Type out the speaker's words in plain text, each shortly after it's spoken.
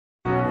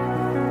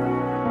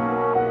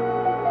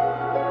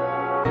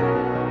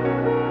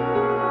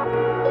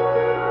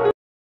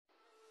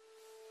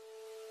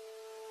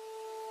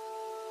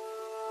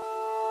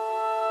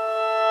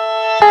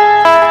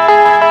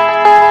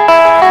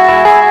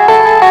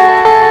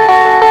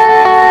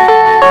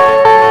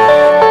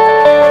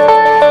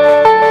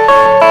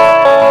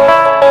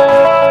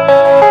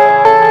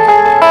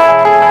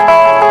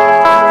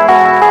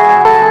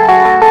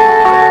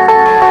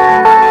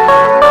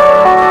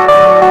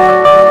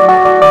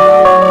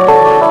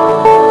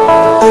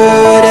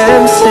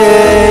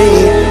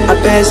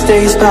best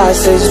days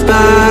passes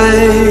by,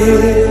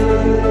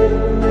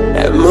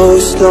 and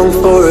most long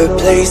for a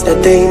place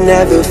that they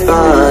never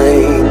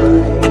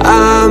find.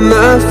 I'm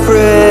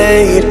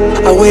afraid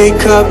I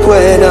wake up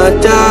when I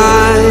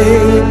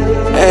die,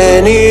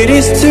 and it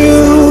is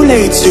too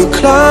late to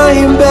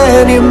climb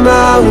any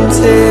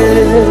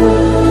mountain.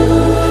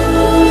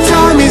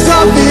 Time is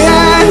of the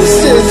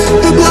essence,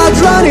 the blood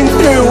running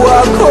through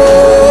our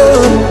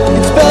core.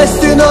 It's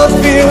best to not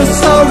feel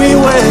sorry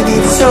when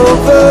it's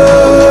over.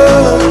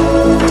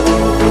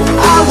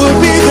 I will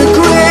be the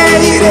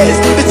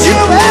greatest that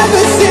you've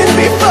ever seen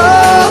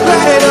before,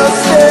 and I'll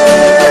stay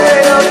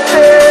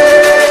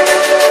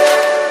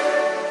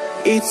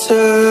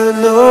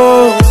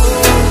eternal.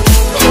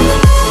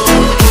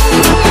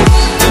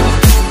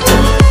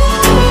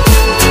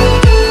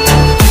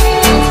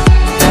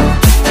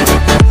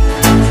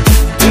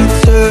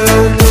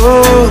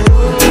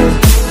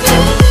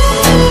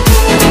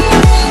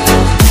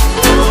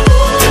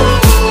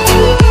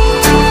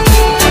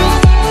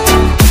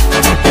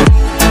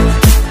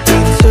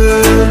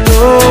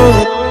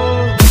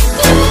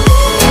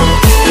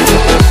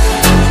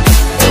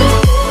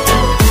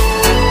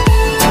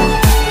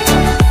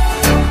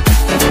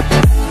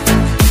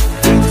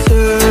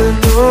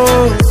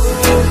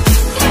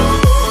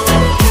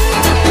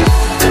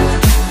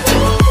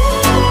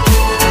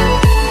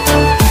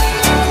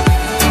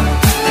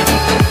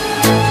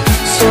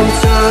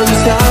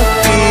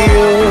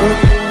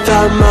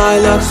 My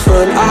luck's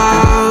run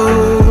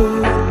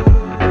out.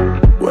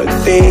 When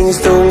things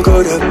don't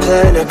go to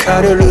plan, I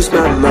kinda lose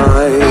my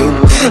mind.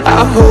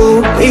 I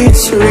hope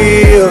it's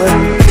real,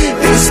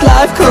 this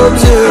life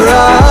comes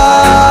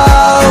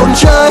around.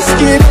 Just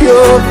keep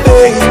your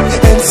faith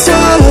and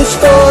search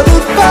for the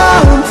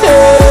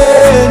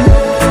fountain.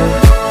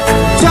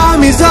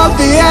 Time is of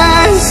the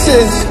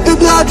essence, the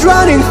blood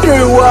running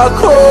through our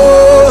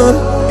core.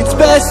 It's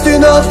best to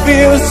not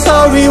feel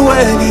sorry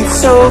when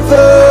it's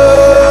over.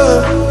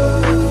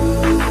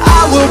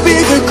 Will be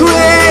the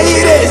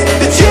greatest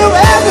that you've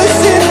ever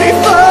seen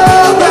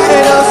before,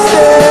 and I'll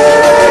stay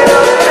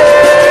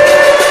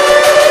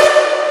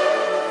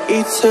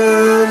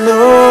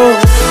eternal.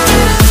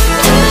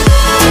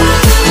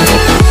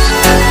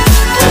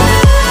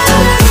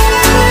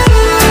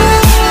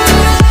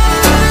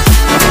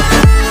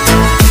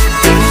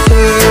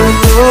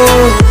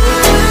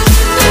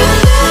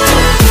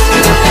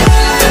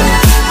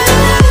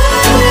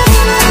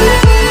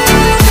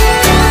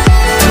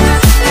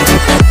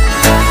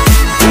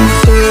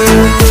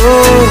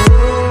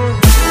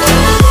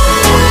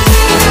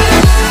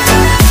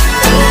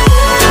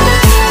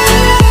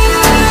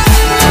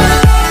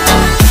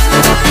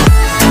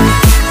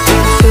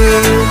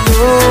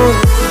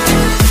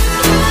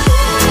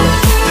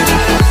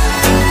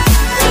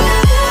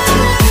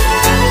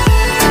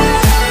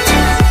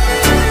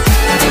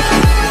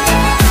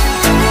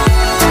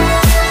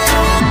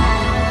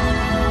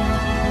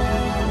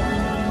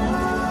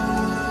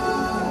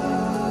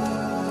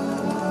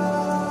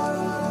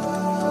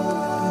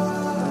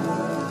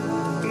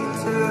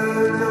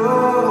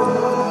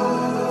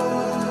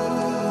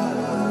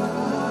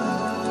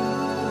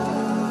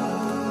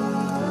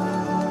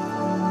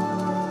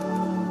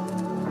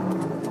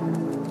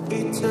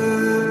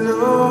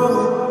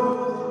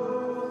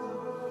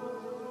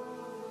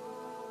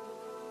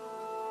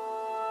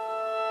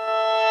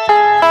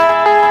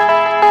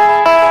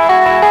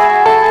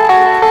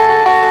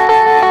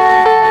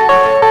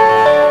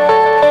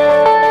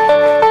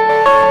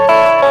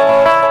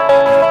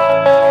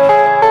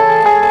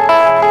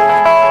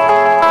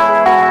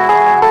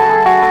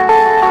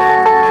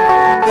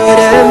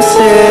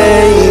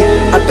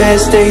 Our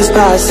best days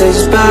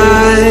passes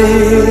by,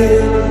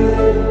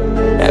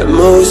 and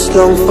most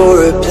long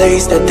for a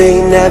place that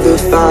they never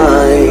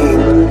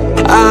find.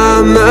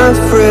 I'm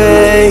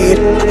afraid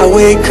I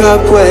wake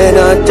up when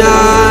I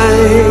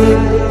die,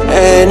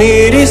 and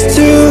it is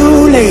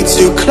too late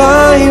to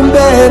climb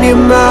any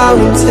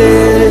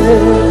mountain.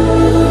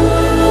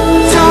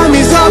 Time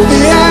is of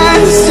the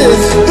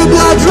essence, the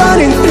blood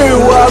running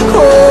through our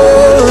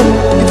core.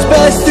 It's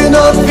best to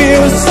not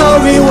feel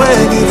sorry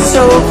when it's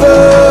over.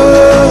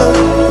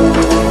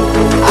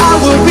 I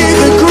will be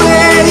the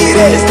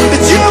greatest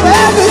that you've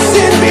ever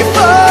seen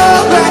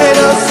before, and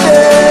I'll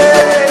stay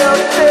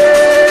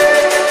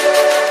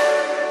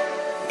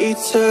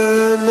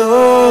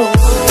eternal.